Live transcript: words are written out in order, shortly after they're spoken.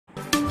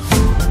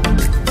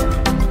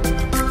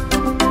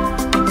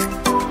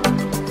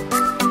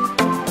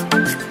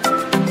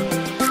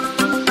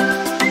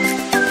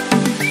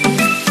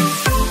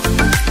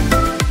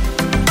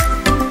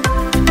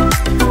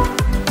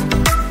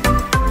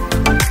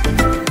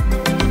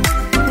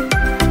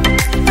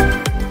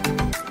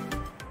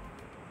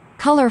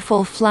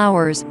Colorful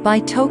Flowers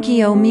by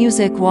Tokyo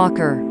Music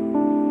Walker.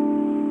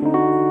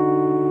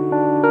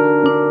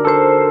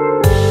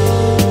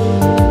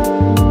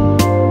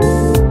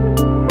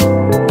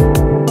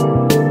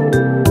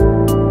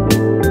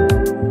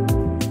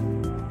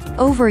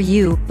 Over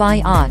You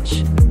by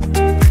Och.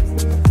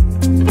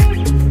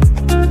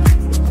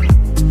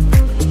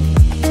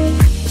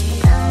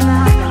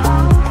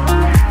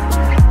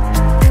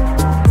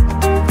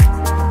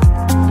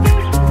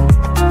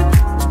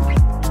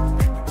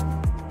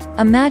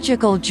 A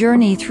Magical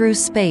Journey Through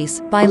Space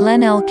by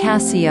Lenel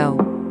Casio.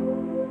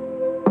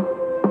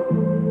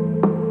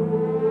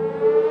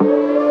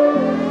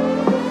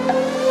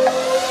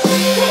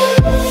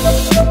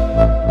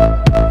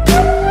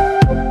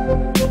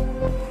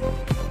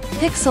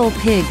 Pixel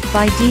Pig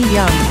by D.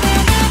 Young.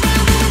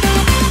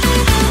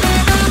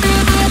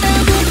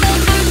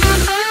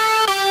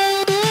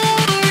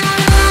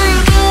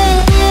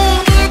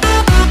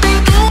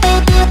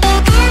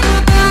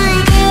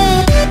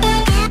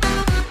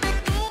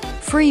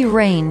 Free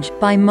Range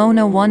by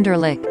Mona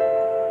Wunderlich.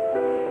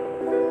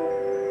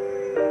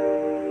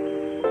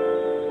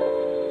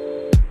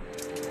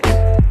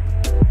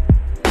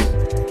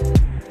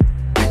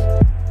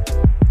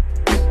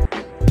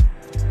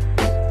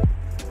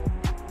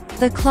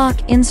 The Clock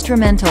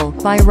Instrumental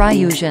by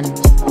Ryujin.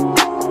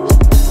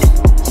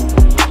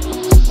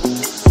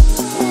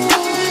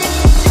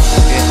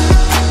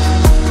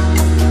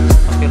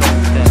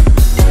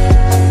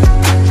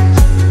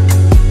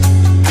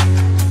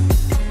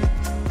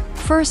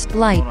 First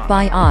Light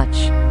by Och.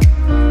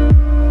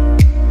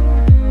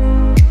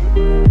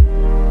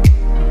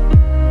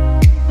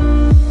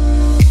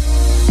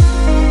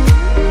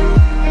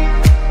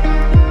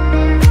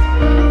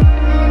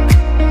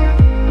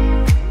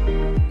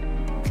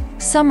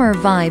 Summer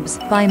Vibes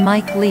by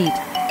Mike Leet.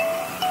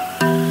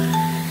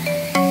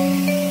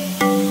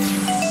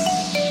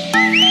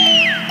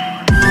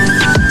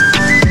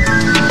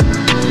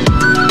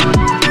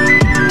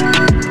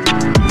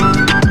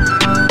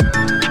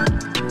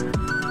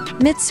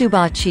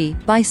 Mitsubachi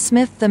by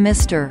Smith the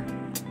Mister.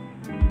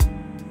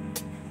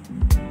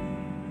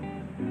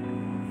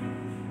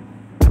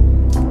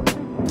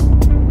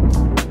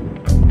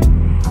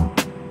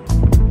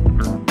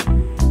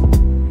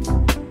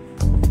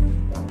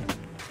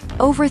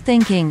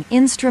 Overthinking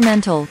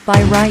Instrumental by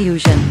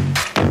Ryujin.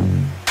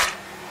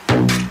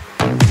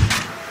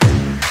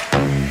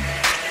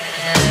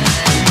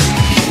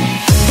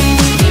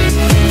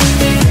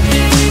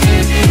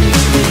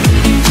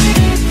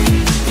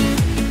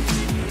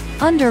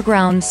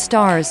 Underground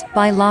Stars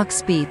by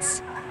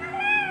Lockspeets.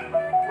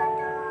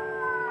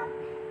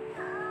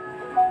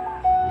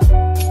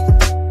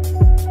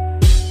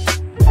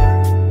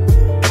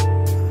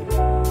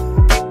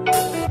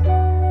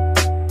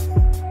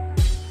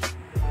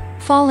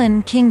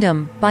 Fallen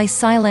Kingdom by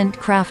Silent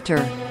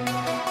Crafter.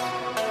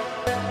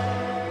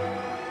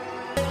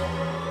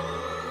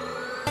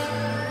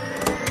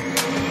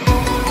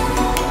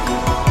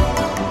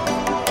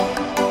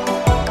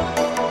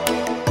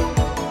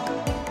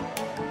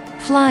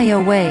 Fly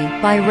Away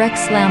by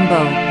Rex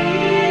Lambo.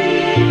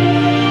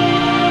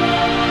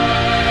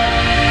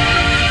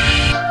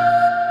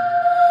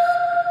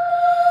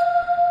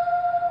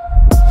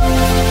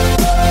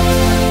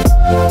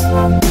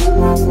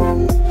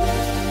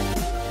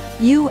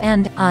 You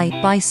and I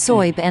by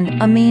Soib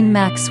and Amin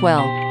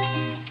Maxwell.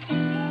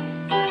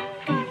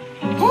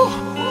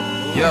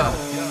 Yeah.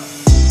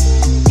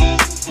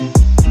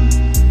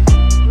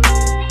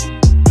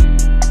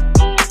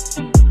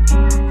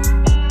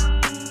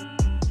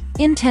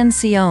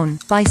 Intención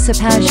by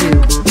Sapaju.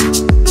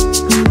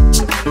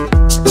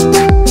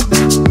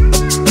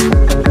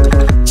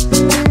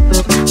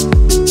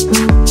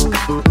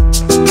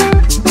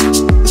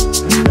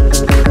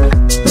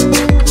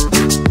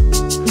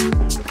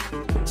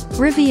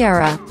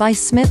 Riviera by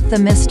Smith the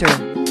Mister.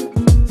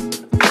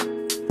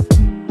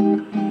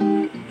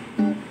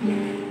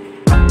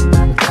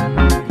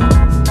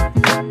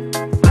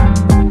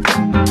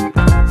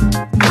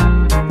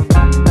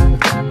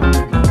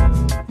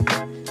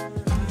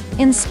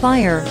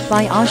 Inspire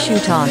by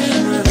Ashutosh.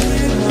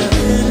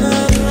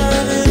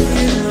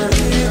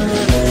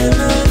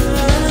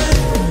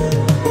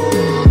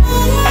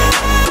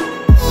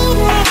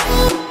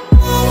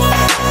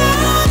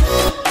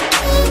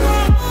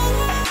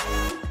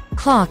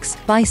 Clocks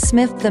by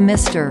Smith the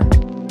Mister.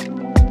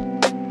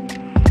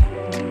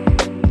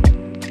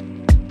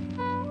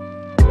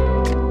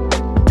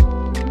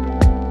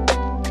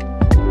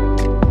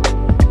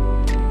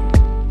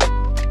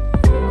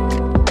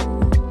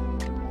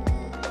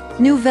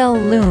 Nouvelle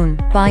Lune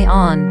by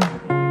On.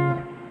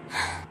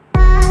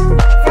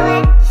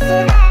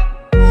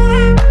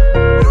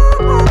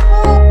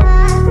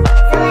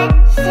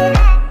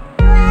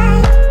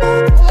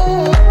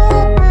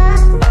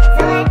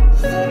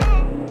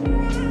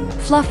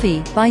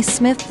 Fluffy by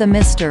Smith the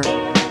Mister.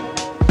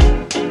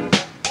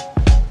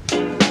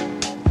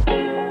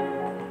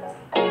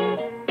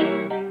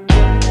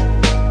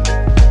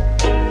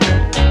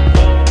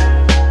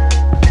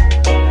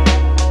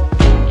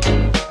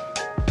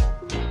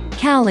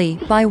 Alley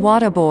by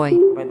Waterboy.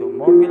 Apa itu?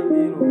 Mobil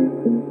biru.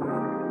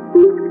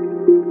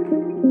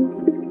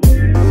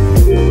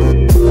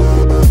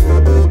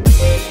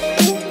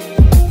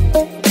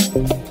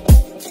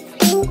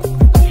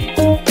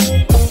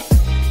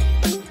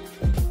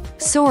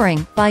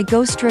 Soaring by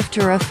Ghost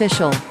Drifter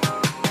Official.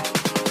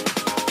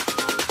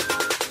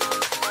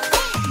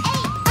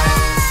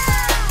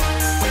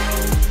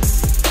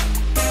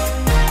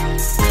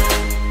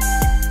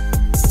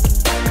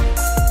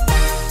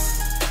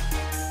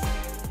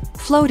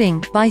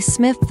 Floating by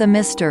Smith the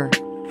Mister.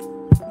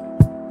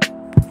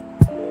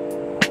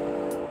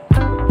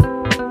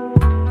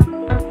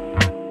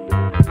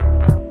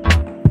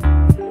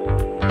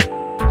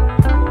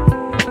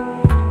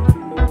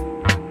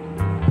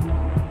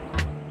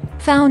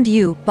 Found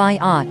You by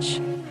Och.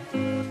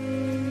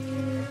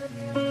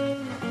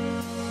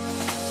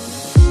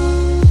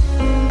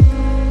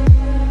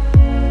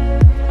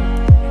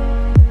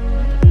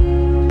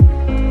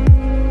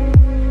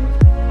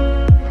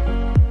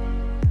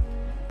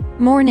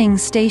 Morning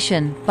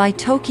Station by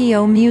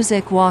Tokyo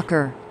Music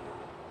Walker.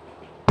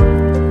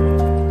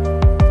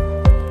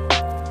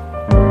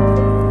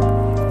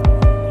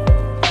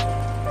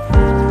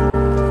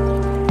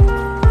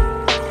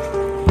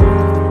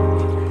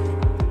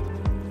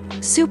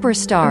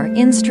 Superstar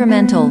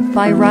Instrumental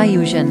by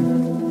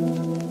Ryujin.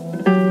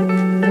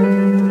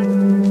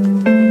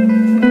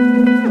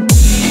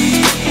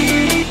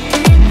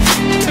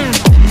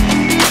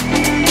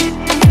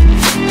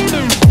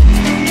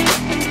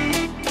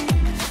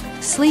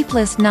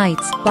 Sleepless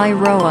Nights by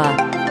Roa.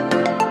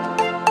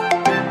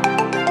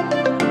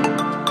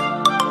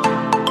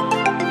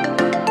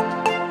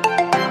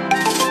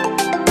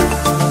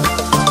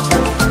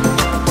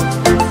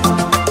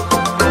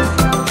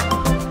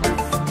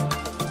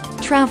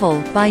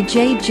 Travel by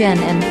J. Jen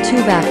and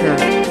Tubacker.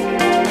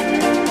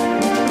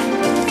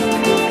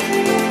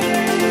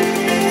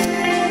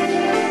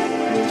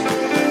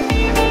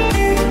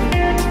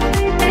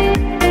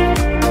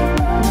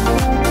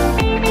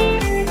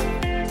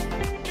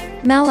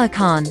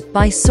 Malakan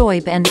by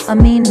Soib and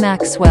Amin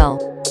Maxwell.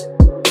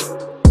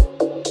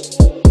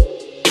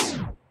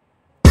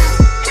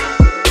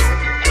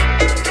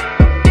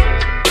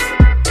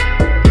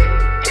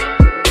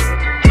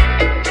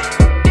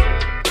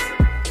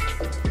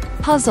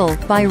 Puzzle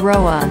by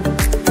Roa.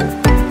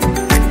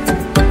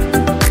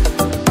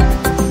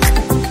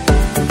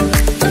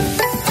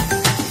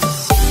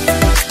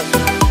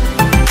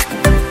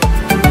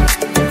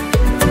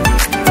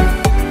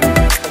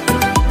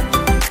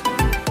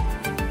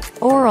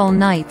 Oral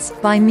Nights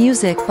by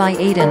Music by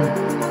Aiden.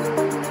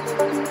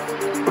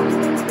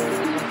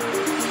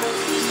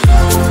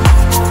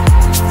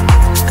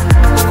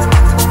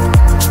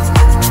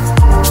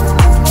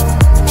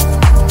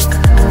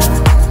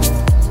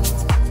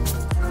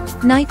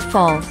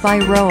 Nightfall by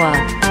Roa.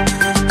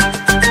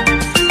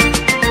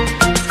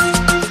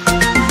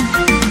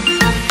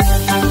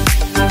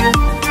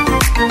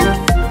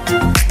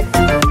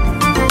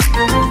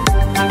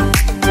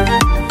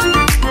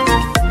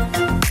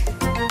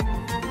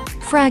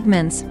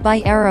 Fragments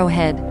by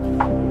Arrowhead.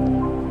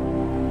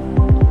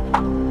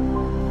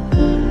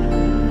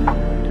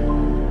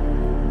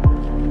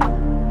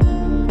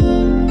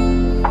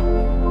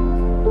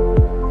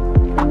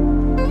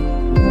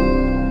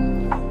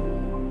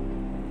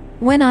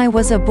 When I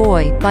Was a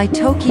Boy by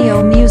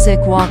Tokyo Music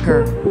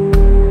Walker.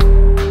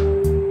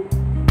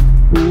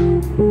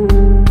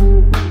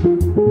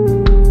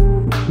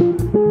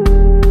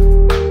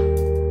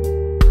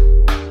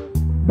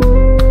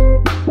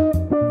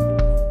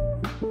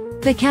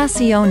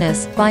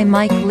 Vacaciones by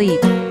Mike Leap.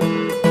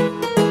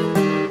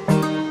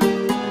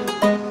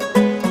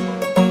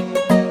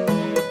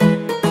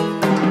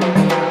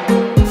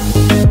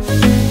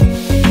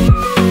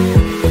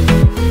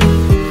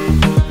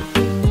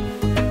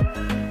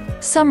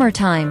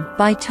 Summertime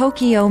by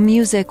Tokyo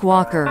Music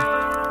Walker.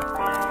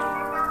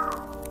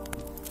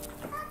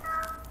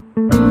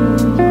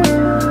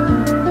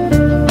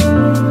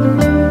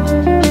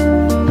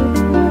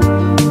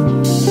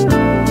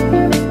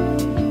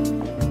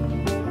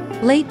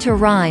 Late to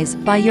Rise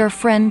by Your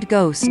Friend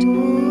Ghost.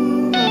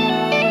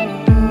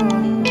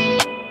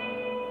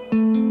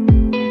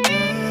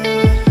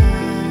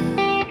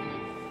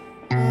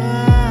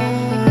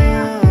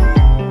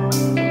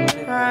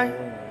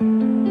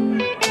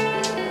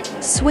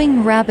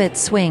 Swing Rabbit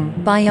Swing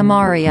by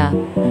Amaria.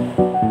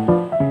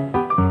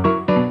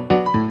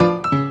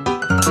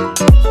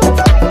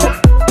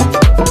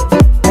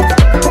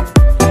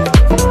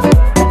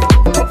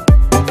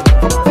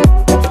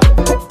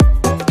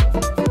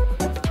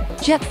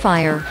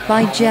 Jetfire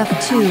by Jeff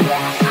 2.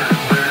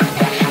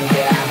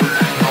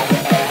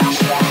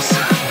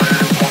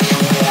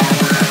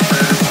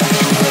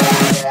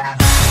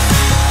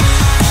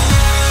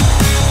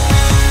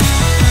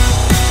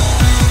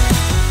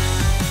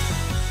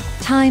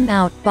 Time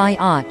Out by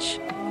Och.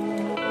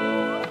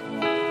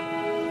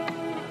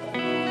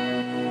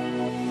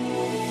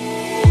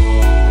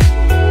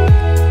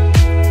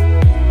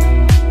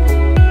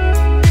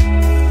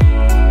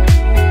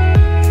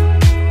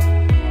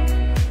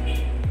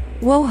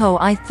 Soho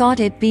I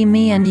thought it be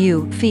me and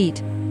you,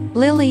 feat.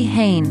 Lily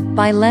Hain,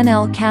 by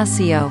Lenel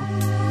Casio.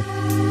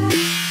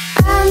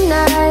 I'm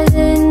not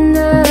in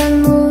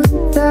the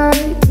mood,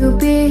 but you'll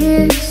be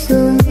here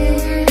soon.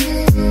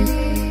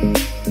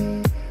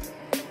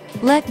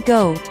 Let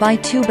Go, by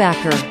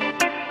Tubacker.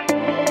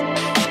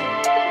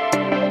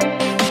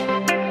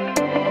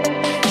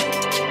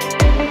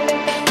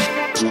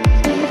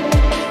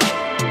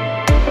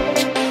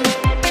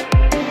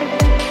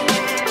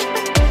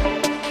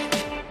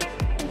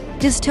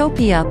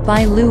 Dystopia,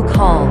 by Luke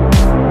Hall.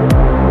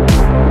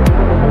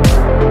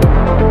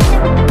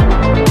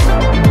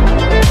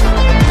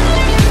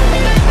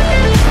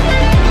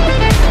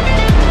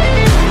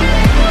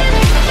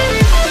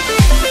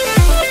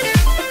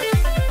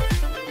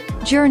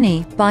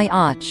 Journey, by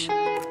Och.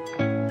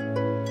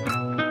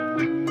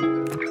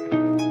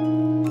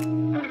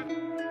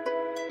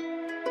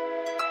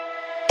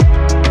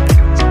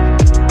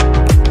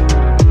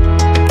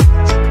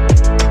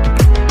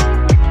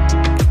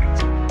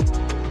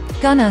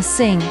 Gonna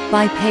Sing,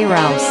 by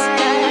Payrouse.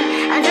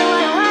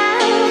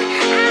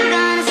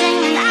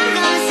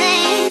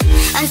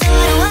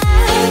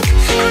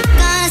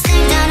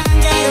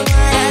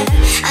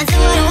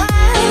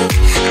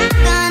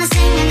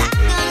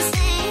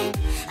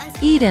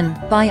 Eden,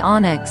 by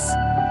Onyx.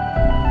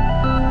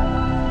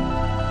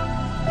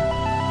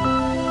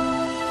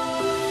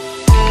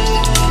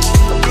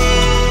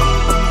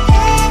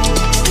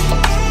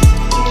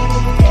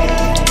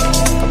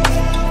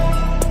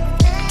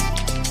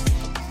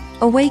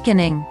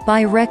 Awakening,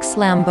 by Rex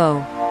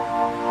Lambeau.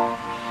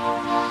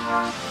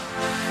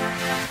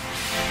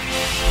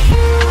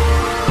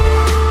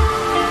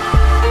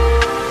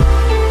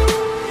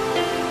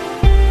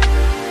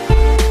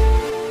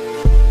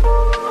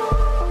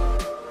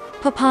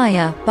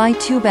 Papaya, by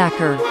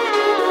Tubacker.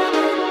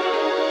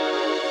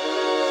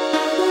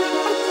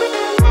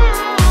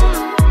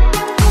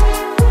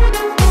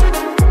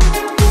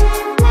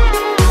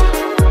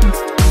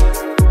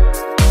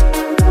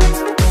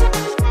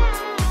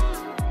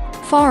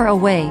 Far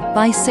Away,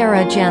 by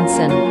Sarah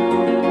Jansen.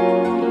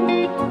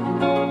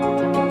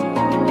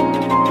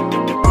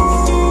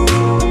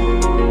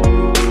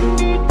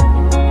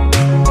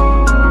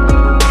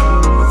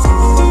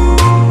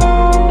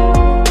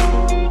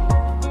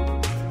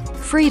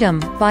 Freedom,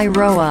 by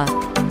Roa.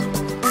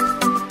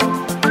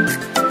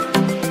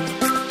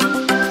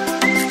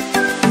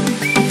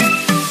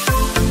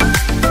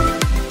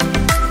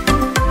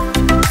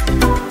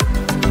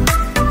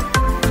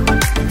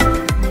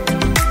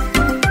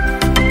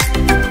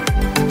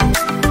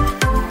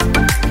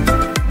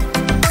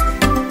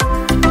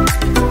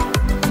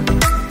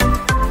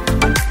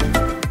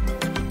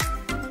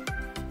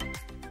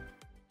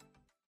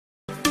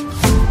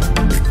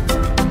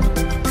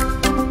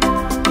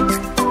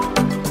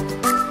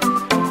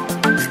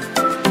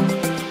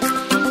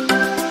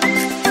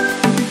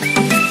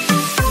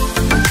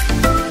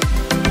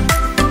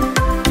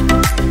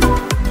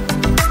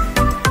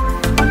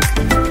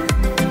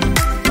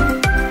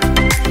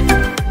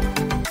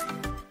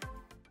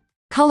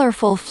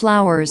 Colorful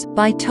Flowers,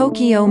 by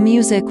Tokyo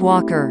Music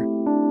Walker.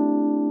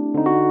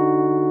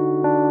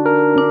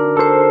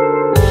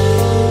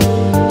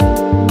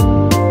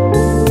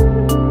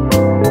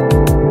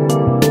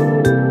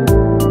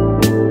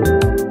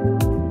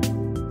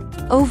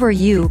 Over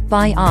You,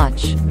 by Och.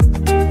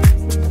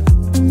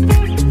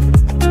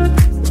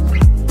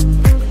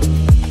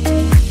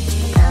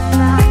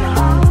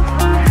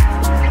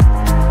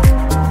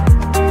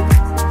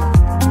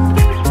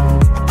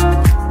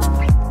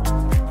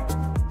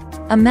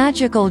 A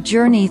Magical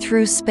Journey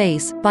Through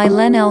Space, by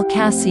Lenel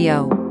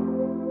Casio.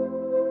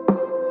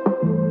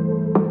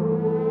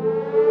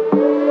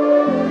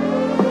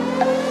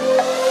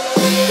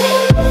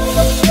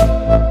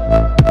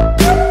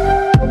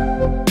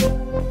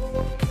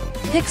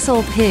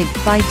 Pixel Pig,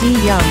 by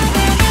D. Young.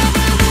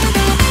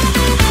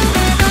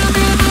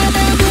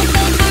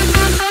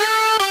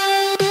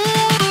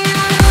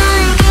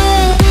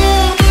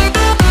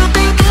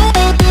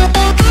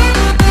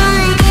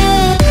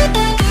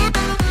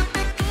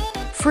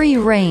 Free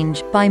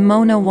Range, by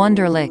Mona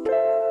Wunderlich.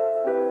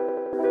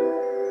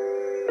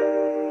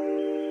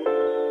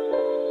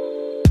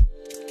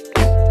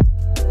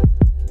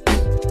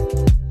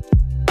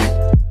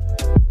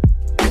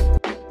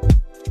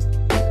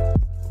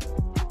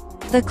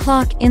 The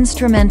Clock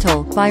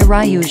Instrumental, by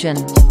Ryujan.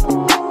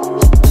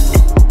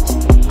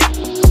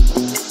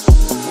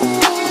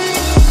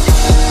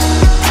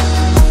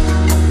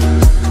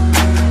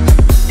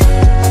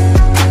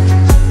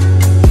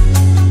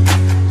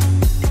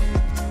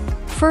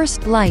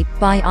 First Light,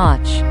 by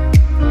Och.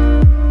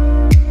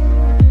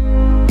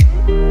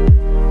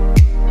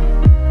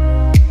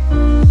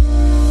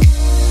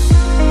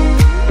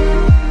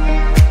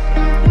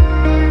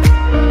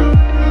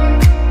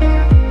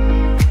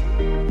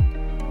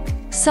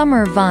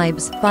 Summer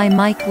Vibes, by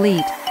Mike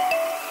Leet.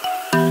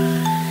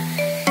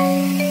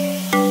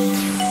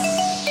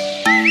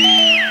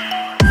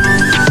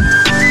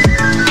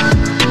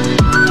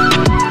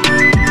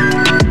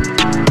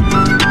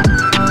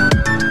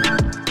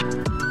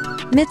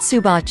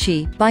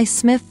 Mitsubachi by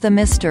Smith the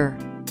Mister.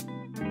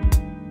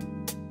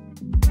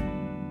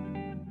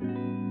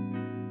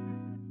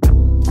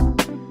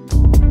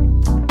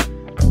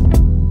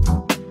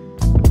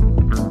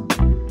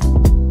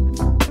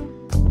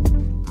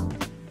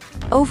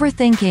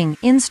 Overthinking,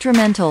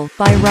 instrumental,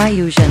 by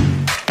Ryujin.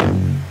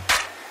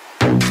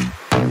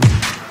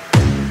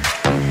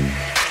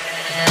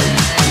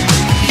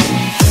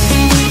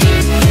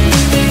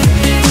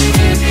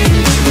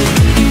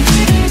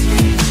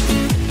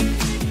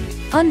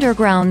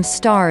 Underground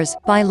Stars,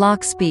 by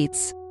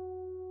Lockspeets.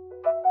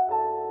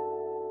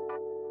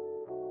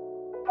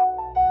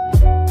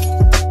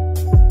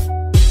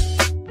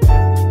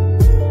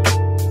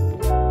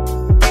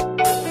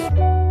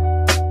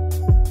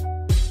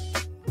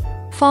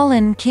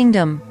 Fallen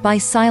Kingdom, by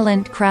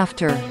Silent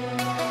Crafter.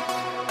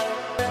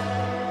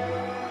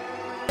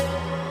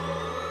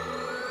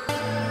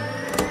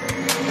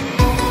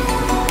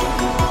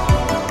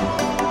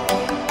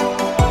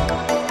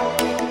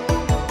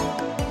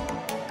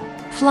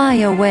 Fly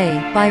Away,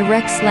 by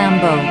Rex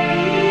Lambo.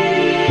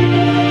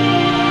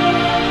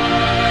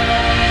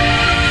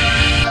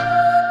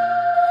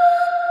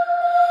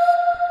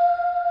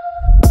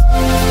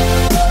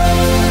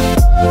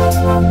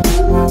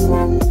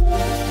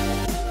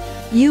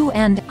 You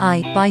and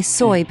I, by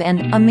Soib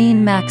and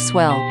Amin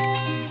Maxwell.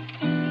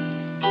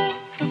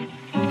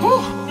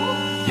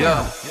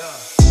 Yeah.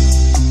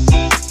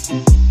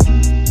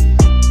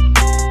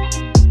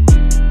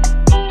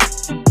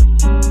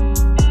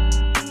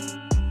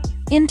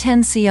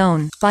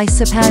 Intención, by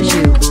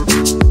Sapaju.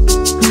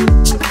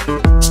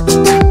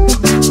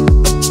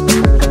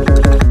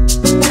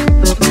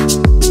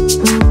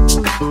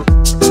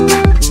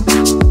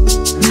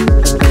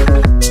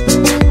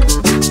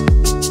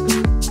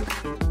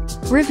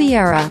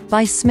 Riviera,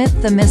 by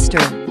Smith the Mister.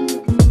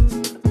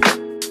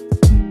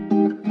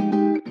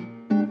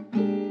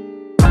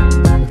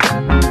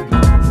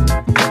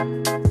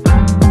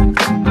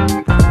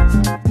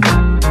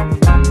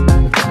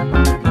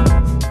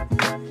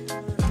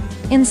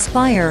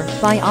 Inspire,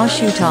 by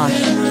Ashutosh.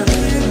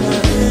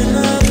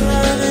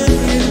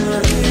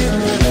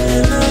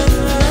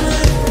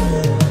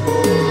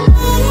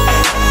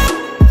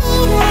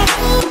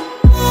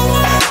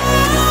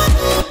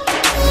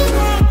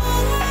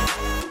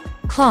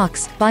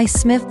 Clocks, by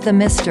Smith the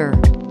Mister.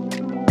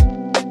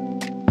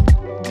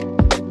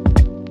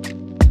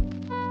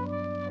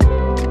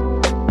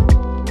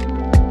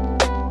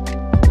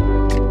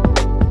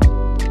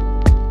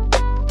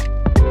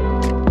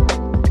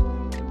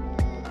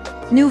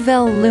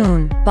 Nouvelle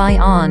Lune, by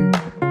On.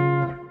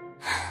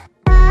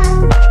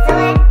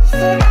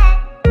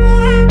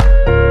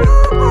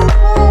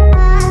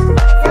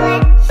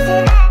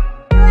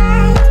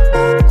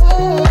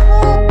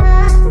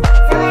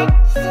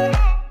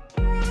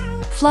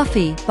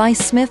 Fluffy, by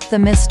Smith the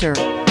Mister.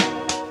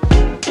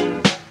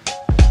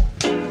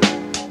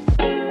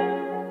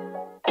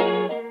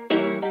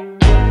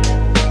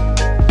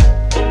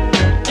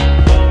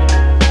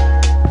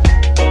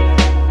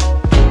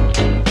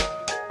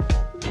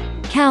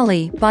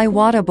 Cali, by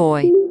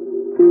Wadaboy.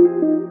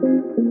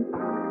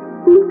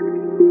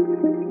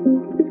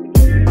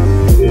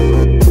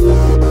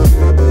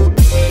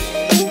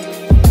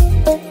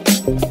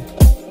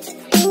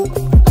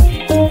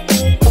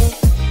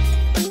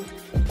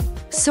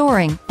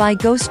 Soaring, by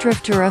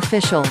Ghostdrifter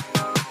Official.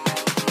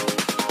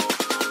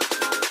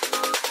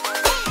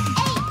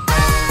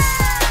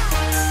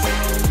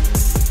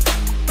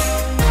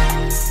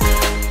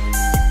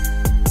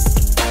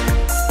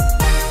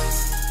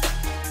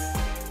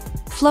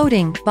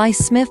 Floating, by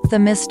Smith the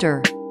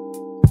Mister.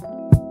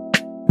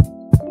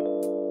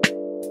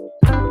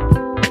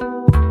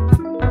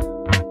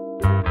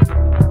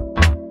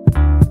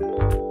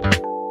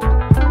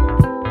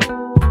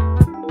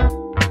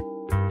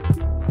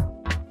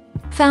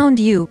 Found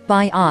You,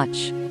 by Och.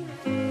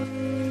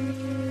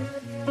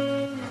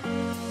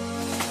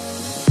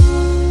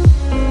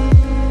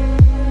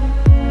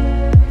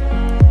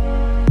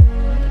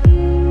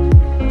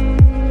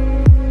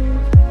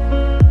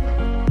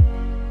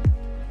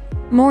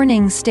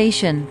 Morning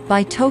Station,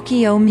 by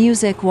Tokyo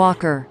Music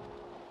Walker.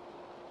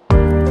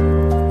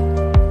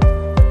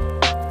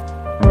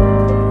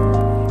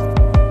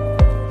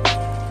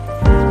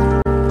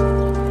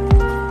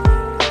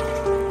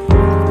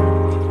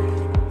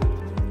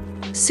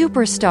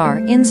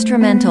 Superstar,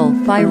 instrumental,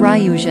 by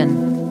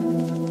Ryujin.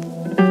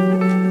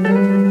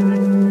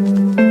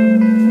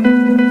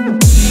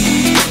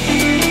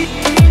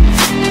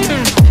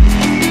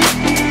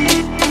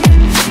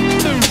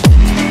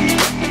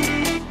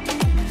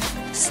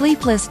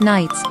 Sleepless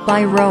Nights,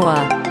 by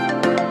Roa.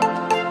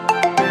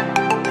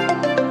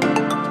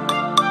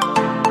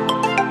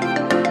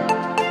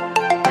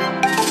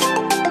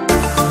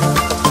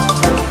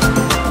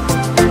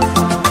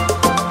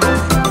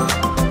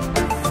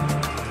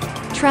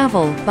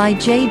 Travel, by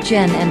J.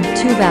 Jen and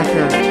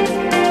Tubacker.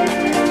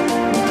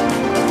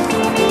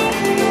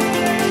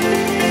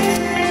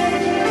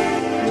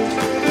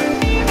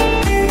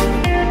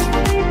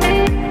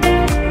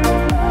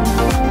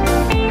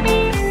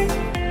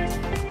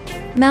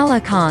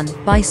 Malakan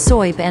by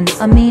Soib and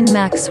Amin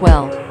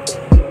Maxwell.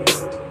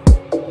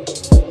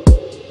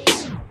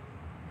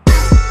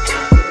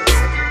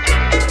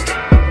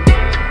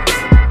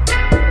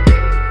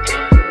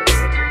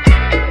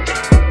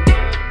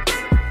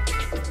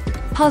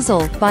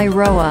 Puzzle by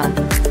Roa.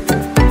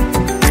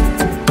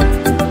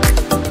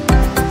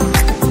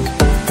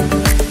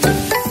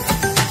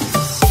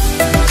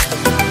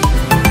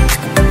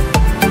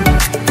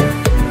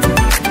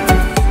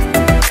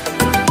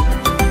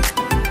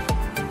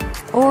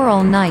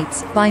 Oral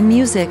Nights by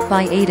Music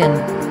by Aiden.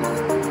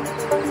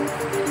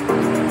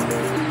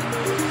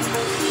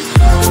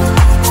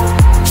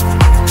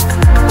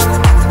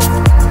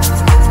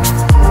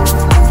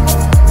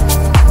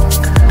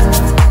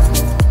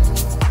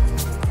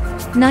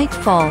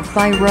 Nightfall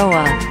by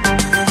Roa.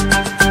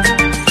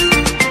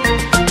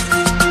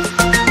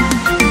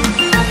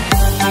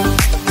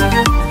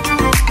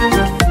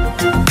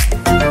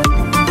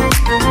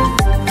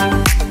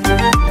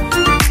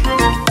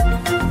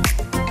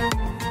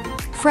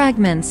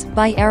 Fragments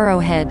by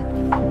Arrowhead.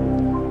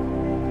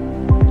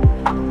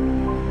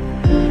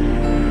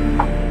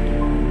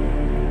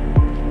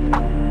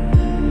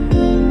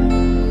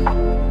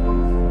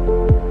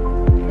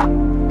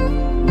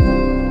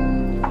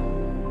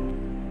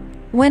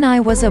 When I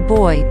Was a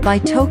Boy by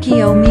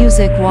Tokyo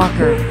Music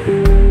Walker.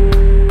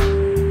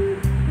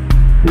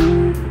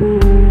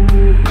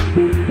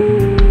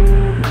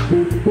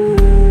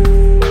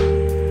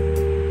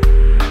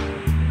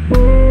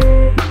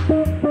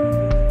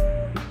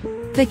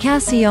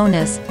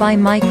 Vacaciones by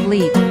Mike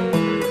Leap.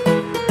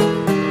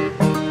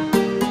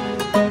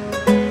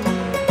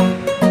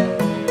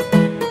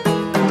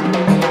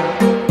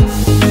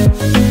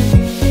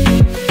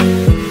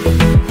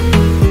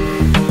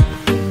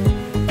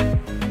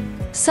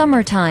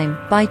 Summertime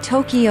by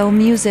Tokyo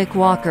Music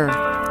Walker.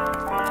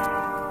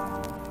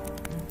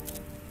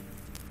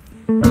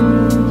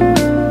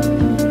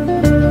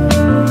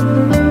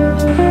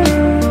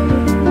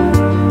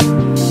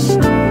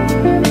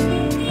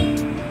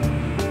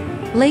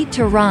 Late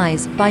to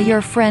Rise by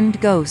Your Friend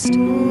Ghost.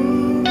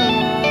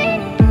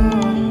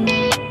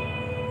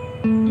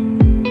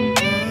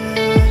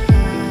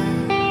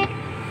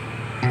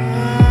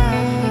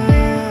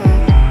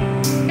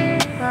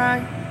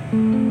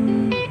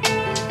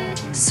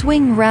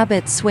 Swing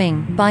Rabbit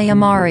Swing by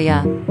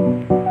Amaria.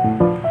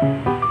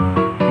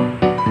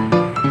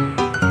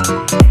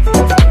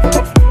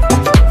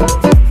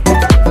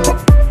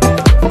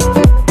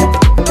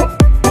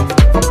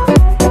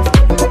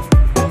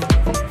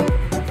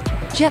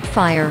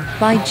 Jetfire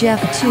by Jeff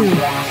 2.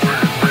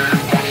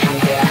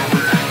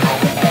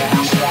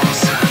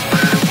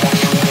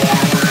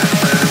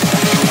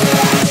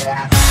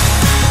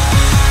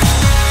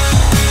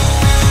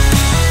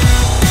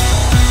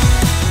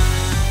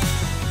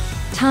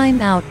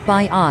 Time Out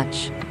by Och.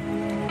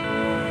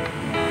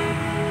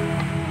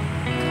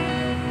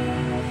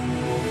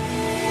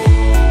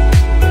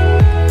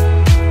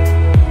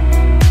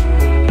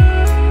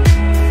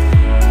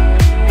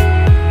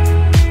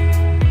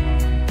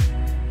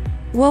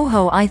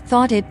 Woho I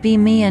Thought It Be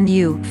Me and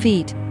You,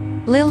 feat.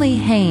 Lily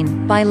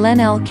Hain by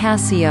Lenel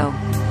Casio.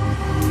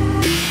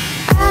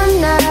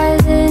 I'm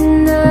not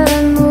in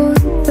the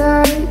mood,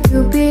 but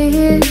you'll be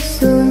here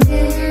soon.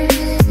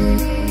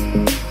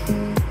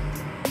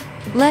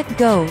 Let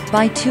Go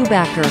by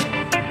Tubacker.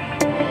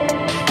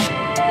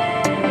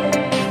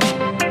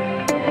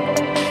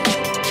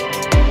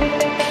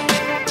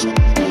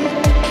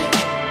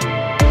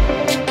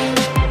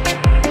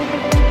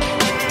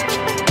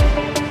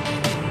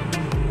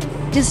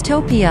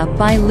 Dystopia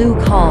by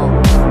Luke Hall.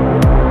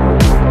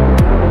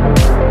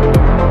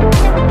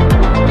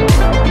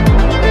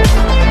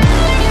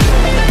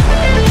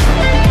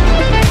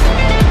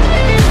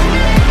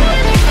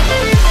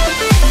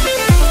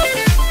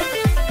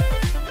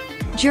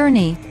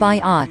 Journey by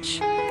Och.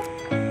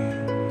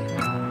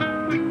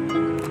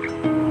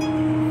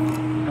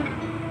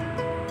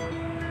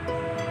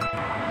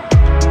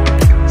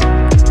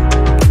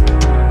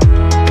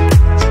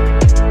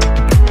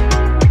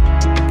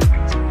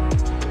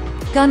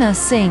 Gonna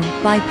Sing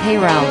by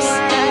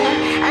Payrouse.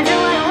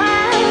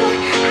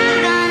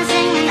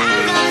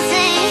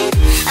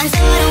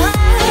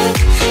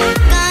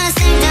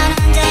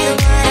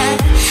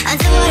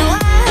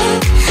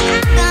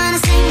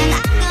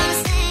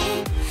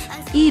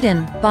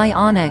 Eden by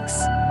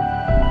Onyx.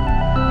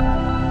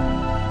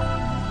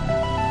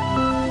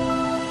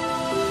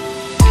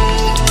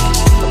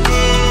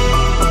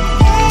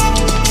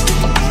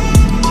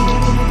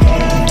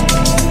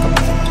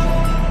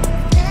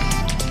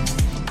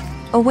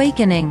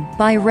 Awakening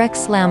by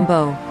Rex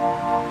Lambeau.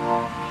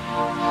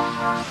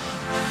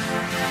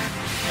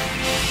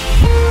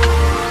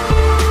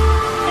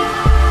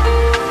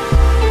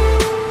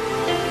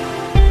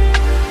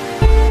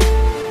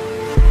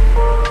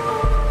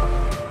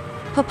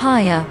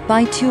 Papaya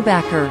by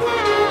Tubacker.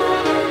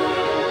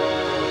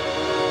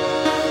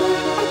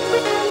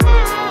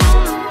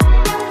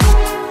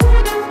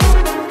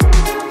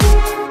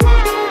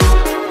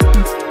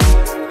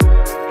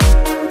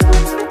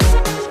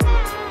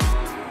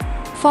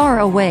 Far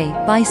Away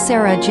by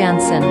Sarah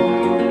Jansen.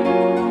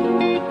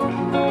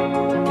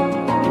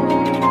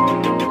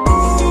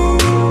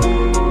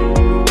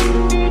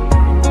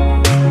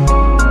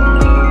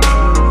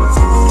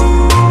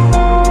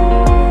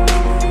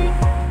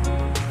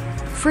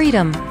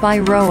 Freedom by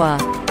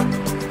Roa.